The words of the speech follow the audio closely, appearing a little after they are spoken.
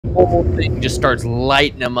whole thing just starts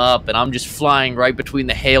lighting them up, and I'm just flying right between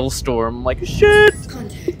the hailstorm. I'm like, shit!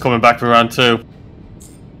 Coming back for round 2.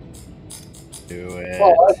 Do it.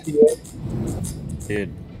 Oh, I see it.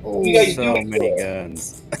 Dude, You guys so do many it.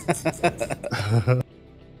 guns.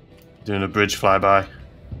 Doing a bridge flyby.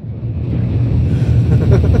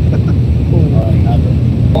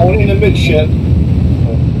 Going in the midship.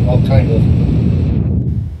 Well, kind of.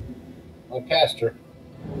 I passed her.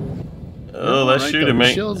 Oh, they're right, shooting the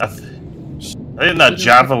me. shields- I think that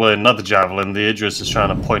javelin, not the javelin, the Idris is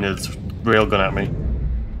trying to point its railgun at me.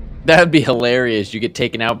 That'd be hilarious. You get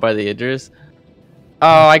taken out by the Idris. Oh,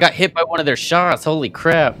 I got hit by one of their shots. Holy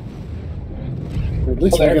crap. At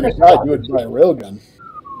least if you're gonna die, do it by a railgun.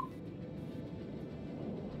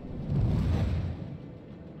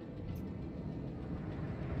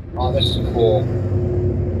 Oh, this is cool.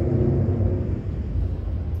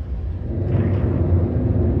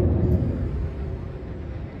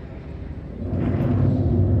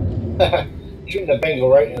 Shooting the Bengal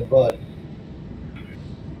right in the butt.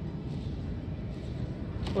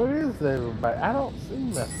 What is everybody? I don't see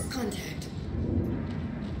nothing. Contact.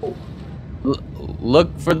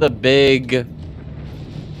 Look for the big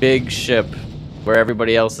ship where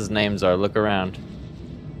everybody else's names are. Look around.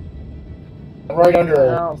 Right under I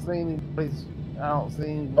her. don't see anybody's. I don't see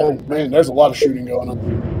anybody. Oh man, there's a lot of shooting going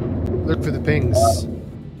on. Look for the pings.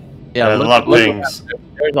 Yeah, There's a lot of look things. around.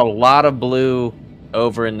 There's a lot of blue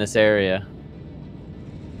over in this area.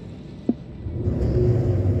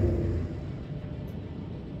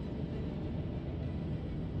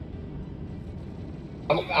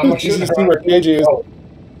 I'm It's easy shooting to see her where under KJ is. oh,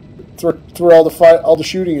 It's where all the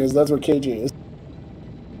shooting is. That's where KJ is.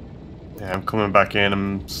 Yeah, I'm coming back in.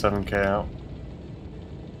 I'm 7k out.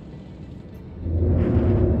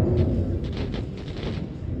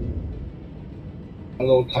 a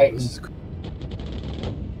little Titan.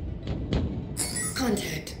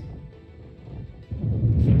 Contact.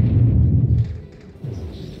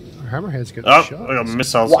 Our hammerhead's got Oh, shots. I got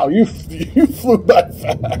missiles. Wow, you flew that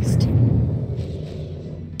fast.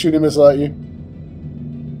 Shooting a missile at you.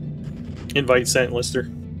 Invite sent, Lister.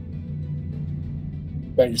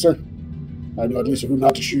 Thank you, sir. I know at least who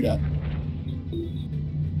not to shoot at.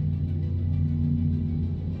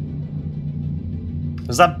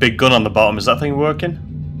 There's that big gun on the bottom. Is that thing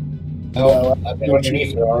working? No, I've been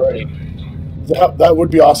underneath her already. That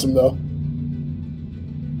would be awesome, though.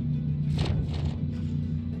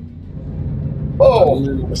 Oh!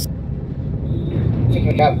 I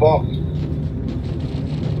think I got bumped.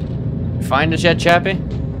 Find us yet, Chappie?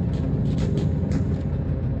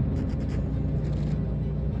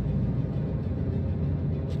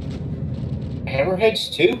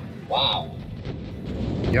 Hammerheads too? Wow.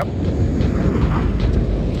 Yep.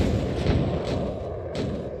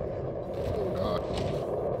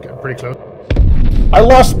 Got pretty close. I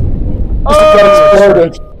lost. Got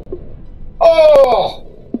exploded. Oh!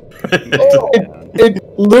 It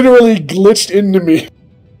literally glitched into me.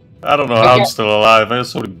 I don't know how I'm still alive. I got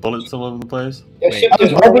so many bullets all over the place. That ship I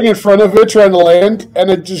was just hovering in front of it trying to land, and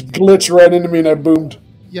it just glitched right into me, and I boomed.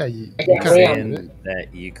 Yeah, you I kind got of saying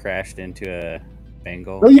that you crashed into a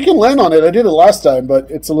Bengal. No, you can land on it. I did it last time, but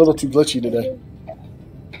it's a little too glitchy today.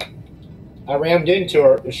 I rammed into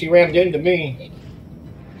her. She rammed into me.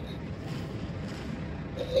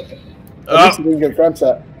 At least you didn't get a crime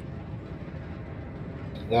set.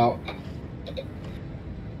 No.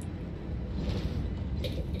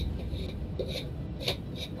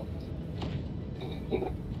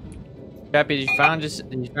 Chappie, did you find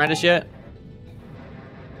us yet?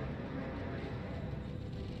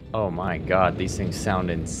 Oh my god, these things sound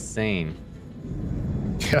insane.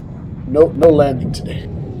 No landing today.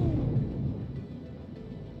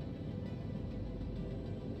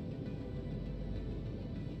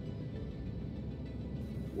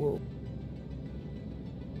 Whoa.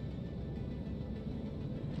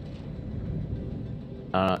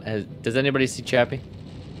 Does anybody see Chappie?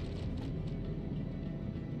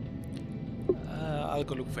 I'll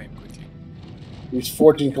go look for him quickly. He's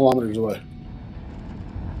 14 kilometers away.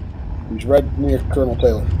 He's right near Colonel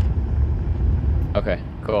Taylor. Okay,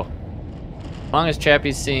 cool. As long as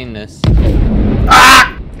Chappie's seeing this.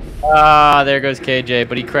 Ah! Ah, there goes KJ,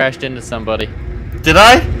 but he crashed into somebody. Did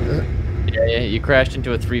I? Yeah, you crashed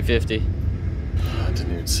into a 350. I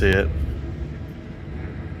didn't even see it.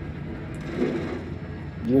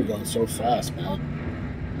 You're going so fast, man.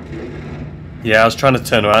 Yeah, I was trying to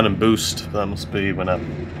turn around and boost. That must be when I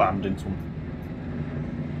bammed into him.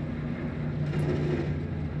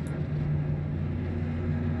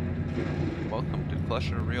 Welcome to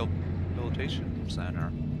Cluster Rehabilitation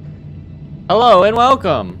Center. Hello and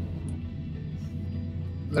welcome.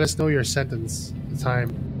 Let us know your sentence, the time.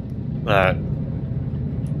 Alright.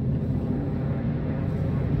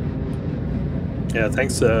 Yeah,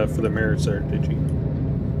 thanks for the mirror, sir, Digi.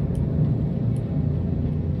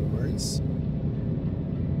 No worries.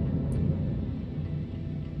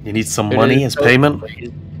 You need some It money is as so payment?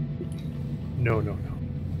 crazy. No, no, no.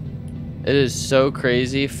 It is so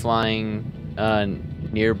crazy flying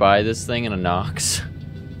nearby this thing in a Nox.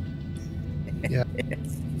 Yeah.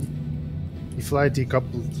 You fly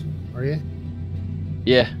decoupled, are you?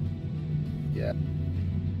 Yeah. Yeah.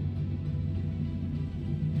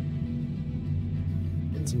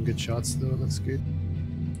 Getting some good shots though, looks good.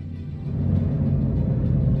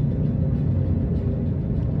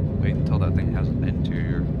 Wait until that thing has an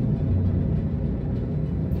interior.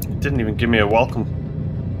 It didn't even give me a welcome.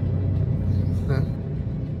 Huh.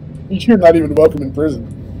 You're not even welcome in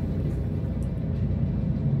prison.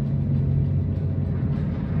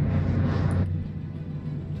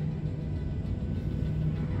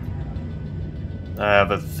 I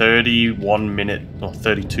have a 31-minute or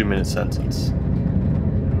 32-minute sentence.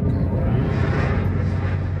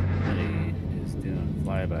 Somebody is doing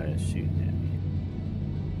flyby is shooting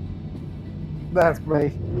That's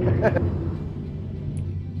me.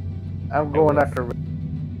 I'm going after.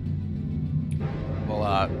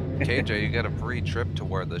 Well, KJ, you get a free trip to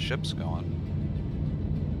where the ship's going.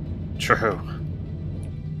 True.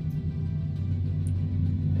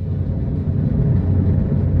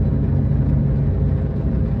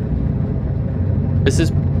 This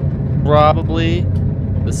is probably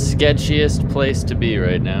the sketchiest place to be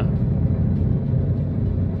right now.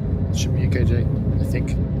 Should be a KJ, I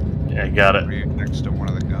think. Yeah, got it. Were you next to one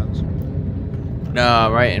of the guns?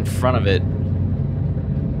 No, right in front of it.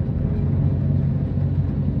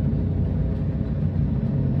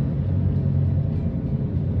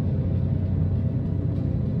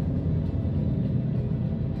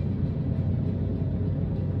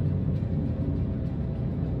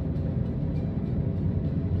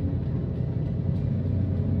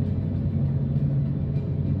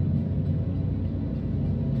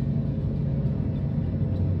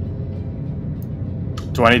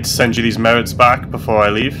 Do I need to send you these merits back before I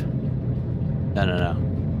leave? No, no, no.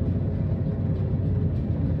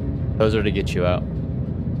 Those are to get you out.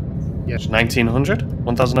 Yeah. 1900?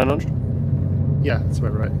 1900? Yeah, that's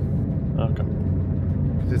about right. Okay.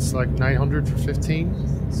 It's like 900 for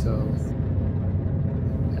 15, so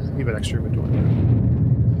yeah, a wee bit extra, but don't.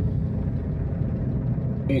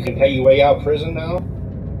 You can pay your way out of prison now?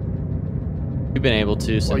 You've been able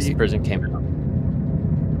to since the you- prison came out.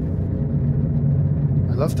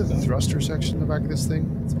 I love the thruster section in the back of this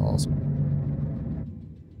thing. It's awesome.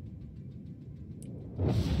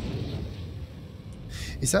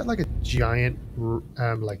 Is that like a giant,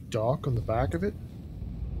 like dock on the back of it?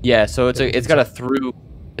 Yeah, so it's got a through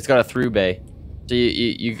bay. So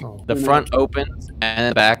the front opens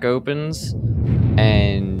and the back opens,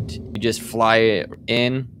 and you just fly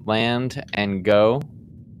in, land, and go.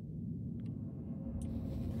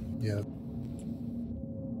 Yeah.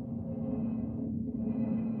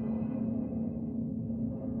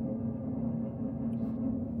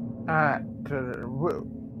 Alright,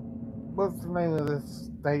 what's the name of this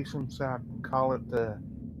station so I can call it the...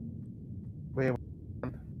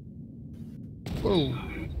 Whoa.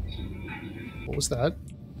 What was that?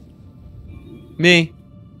 Me.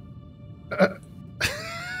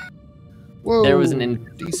 Whoa. There was an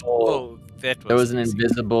Oh, that was. There was an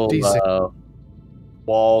invisible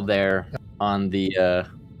wall there on the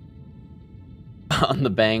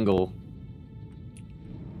Bengal.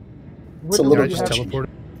 It's a little just teleported.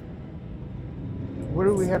 What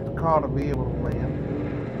do we have to call to be able to land?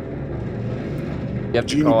 You have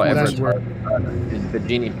to Genie call point. Everett That's the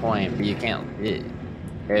Genie Point, but you can't.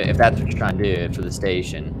 If that's what you're trying to do for the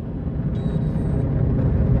station.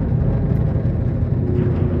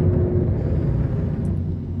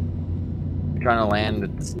 You're trying to land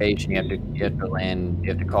at the station. You have to land.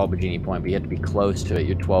 You have to call Genie Point, but you have to be close to it.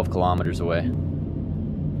 You're 12 kilometers away.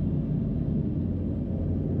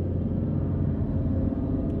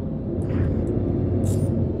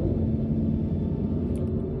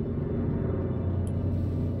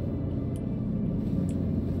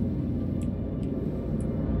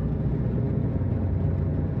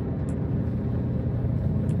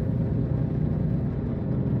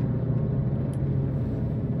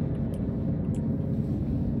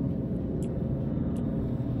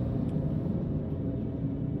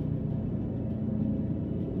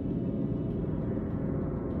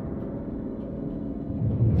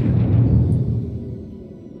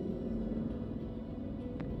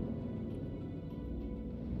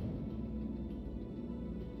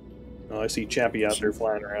 I see Chappie out there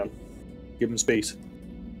flying around. Give him space.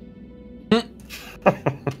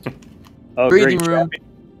 Oh, Breathing great. room.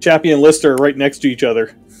 Chappie and Lister are right next to each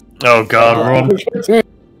other. Oh god, run.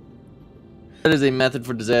 That is a method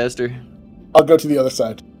for disaster. I'll go to the other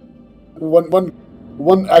side.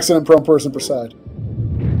 One accident-prone person per side.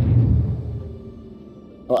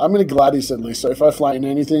 Well, I'm in a Gladius at least, so if I fly in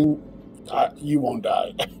anything, you won't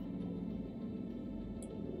die.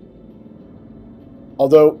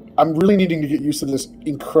 Although, I'm really needing to get used to this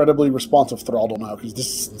incredibly responsive throttle now, because this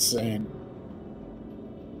is insane.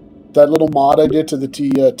 That little mod I did to the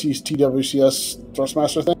TWCS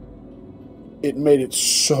Thrustmaster thing, it made it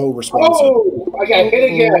so responsive. Oh, I got hit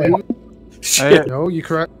again. No, you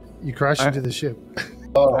crashed into the ship.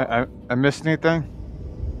 I missed anything?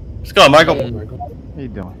 Let's go, Michael. Oh my God. How you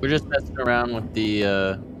doing? We're just messing around with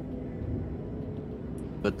the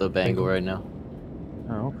Bengal right now.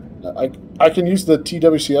 Oh, I can use the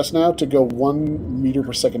TWCS now to go 1 meter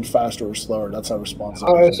per second faster or slower. That's how responsive.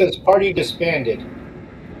 It says party disbanded.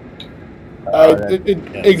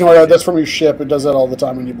 Ignore that. That's from your ship. It does that all the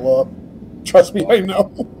time when you blow up. Trust me, I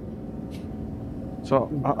know. so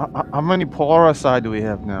how many Polaris do we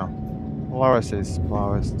have now? Polaris.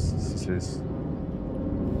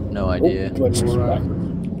 No idea.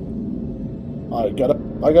 I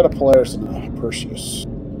got a Polaris and a Perseus.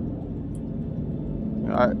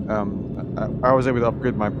 I was able to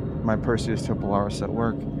upgrade my Perseus to a Polaris at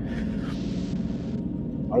work.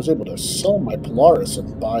 I was able to sell my Polaris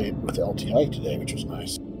and buy it with LTI today, which was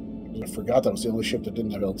nice. I forgot that was the only ship that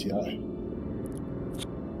didn't have LTI.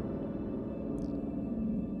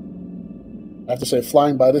 I have to say,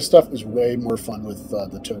 flying by this stuff is way more fun with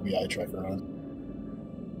the Toby eye tracker on.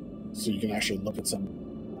 So you can actually look at some.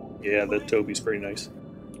 Yeah, the Toby's pretty nice.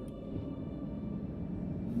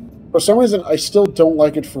 For some reason, I still don't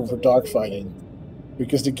like it for dogfighting.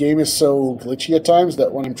 Because the game is so glitchy at times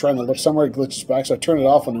that when I'm trying to look somewhere, it glitches back. So I turn it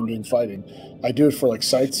off when I'm doing fighting. I do it for like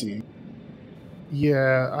sightseeing.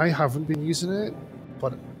 Yeah, I haven't been using it,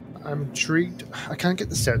 but I'm intrigued. I can't get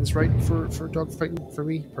the settings right for dogfighting for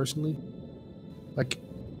me personally. Like,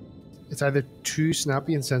 it's either too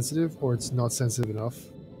snappy and sensitive, or it's not sensitive enough.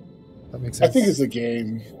 That makes sense. I think it's the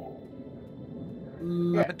game.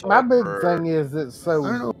 My big thing is it's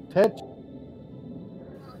so touchy.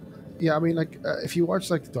 Yeah, I mean, like, if you watch,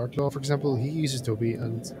 like, Dark Law, for example, he uses Toby,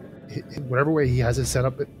 and whatever way he has it set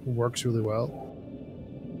up, it works really well.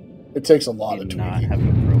 It takes a lot Do of you not tweaking. have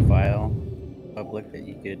a profile public that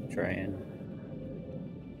you could try and...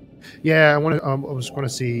 Yeah, I was going to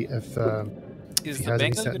see if Is he the has any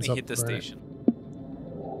Bengal going settings to up hit the for it. station?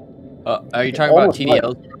 Are you talking about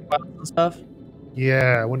TDL's profiles and stuff?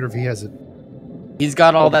 Yeah, I wonder if he has it. He's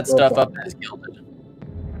got all that stuff up in his guilded.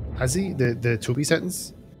 Has he? The Toby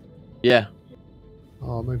settings? Yeah.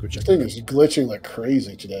 Oh, I'm going to go check This thing it is glitching like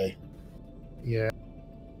crazy today. out. Yeah.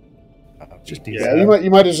 Just Yeah, you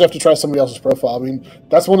might just have to try somebody else's profile. I mean,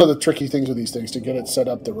 that's one of the tricky things with these things, to get it set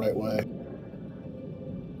up the right way.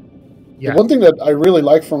 Yeah. The one thing that I really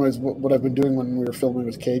like from it is what I've been doing when we were filming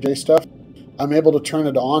with KJ stuff. I'm able to turn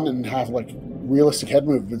it on and have like realistic head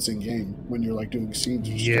movements in game when you're like doing scenes.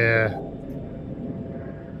 Yeah.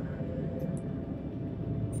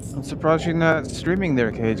 I'm surprised you're not streaming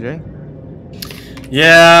there, KJ.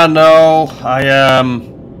 Yeah, no, I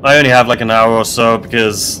only have like an hour or so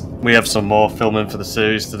because we have some more filming for the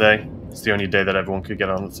series today. It's the only day that everyone could get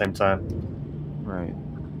on at the same time. Right.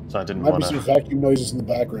 So I didn't Might be want some to. vacuum noises in the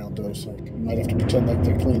background though, so you might have to pretend like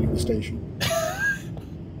they're cleaning the station.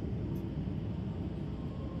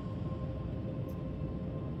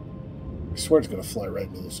 I swear it's gonna fly right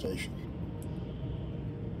into the station.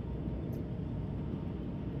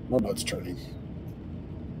 Oh no, it's turning.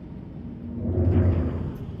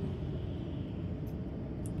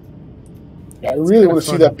 Yeah, I really want to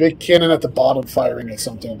see that big cannon at the bottom firing at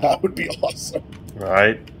something. That would be awesome.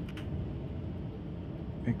 Right.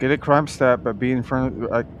 Get a crime stat, but be in front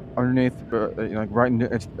of, like, underneath, like right in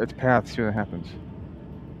its path. See what happens.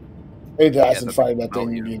 It hasn't fired that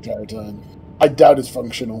thing the entire time. I doubt it's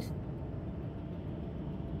functional.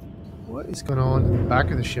 What is going on in the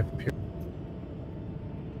back of the ship here?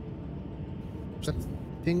 Is that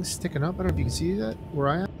thing sticking up? I don't know if you can see that where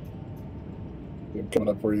I am. I'm coming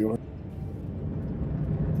up where you are.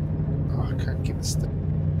 Oh, I can't keep it still.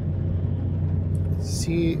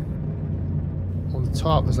 See, on the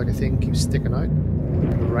top, there's like a thing keeps sticking out on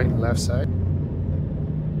the right and left side.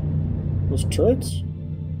 Those turrets?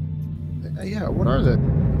 Yeah, what are they?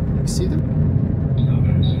 You see them?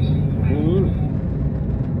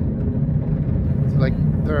 It's like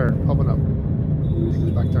they're popping up.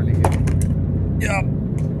 Back down again. Yep.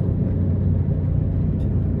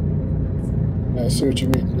 I see what you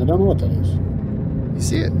mean. I don't know what that is. You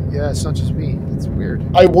see it? Yeah, it's not just me. It's weird.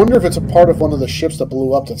 I wonder if it's a part of one of the ships that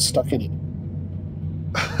blew up that's stuck in it.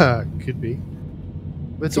 Could be.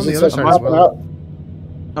 But it's on Because the it other says side as popping well. out.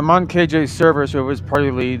 I'm on KJ's server, so it was party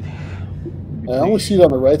lead. I only see it on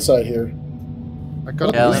the right side here. I got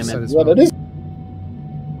it Yeah, on the left man. side as Yeah, well. that is.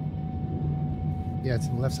 Yeah, it's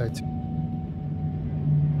on the left side too.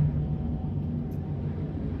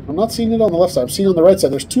 I'm not seeing it on the left side. I'm seeing it on the right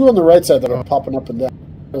side. There's two on the right side that are popping up and down.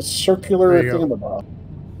 A circular There you go. thingamabob.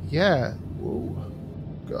 Yeah. Whoa.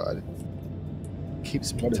 God.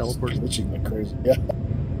 Keeps me That is teleporting. glitching like crazy. Yeah.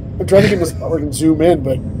 I'm trying to get this where we can zoom in,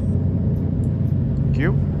 but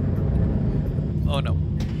Q? Oh no.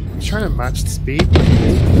 I'm trying to match the speed.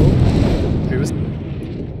 Oh, it was.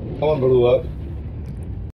 Someone blew up.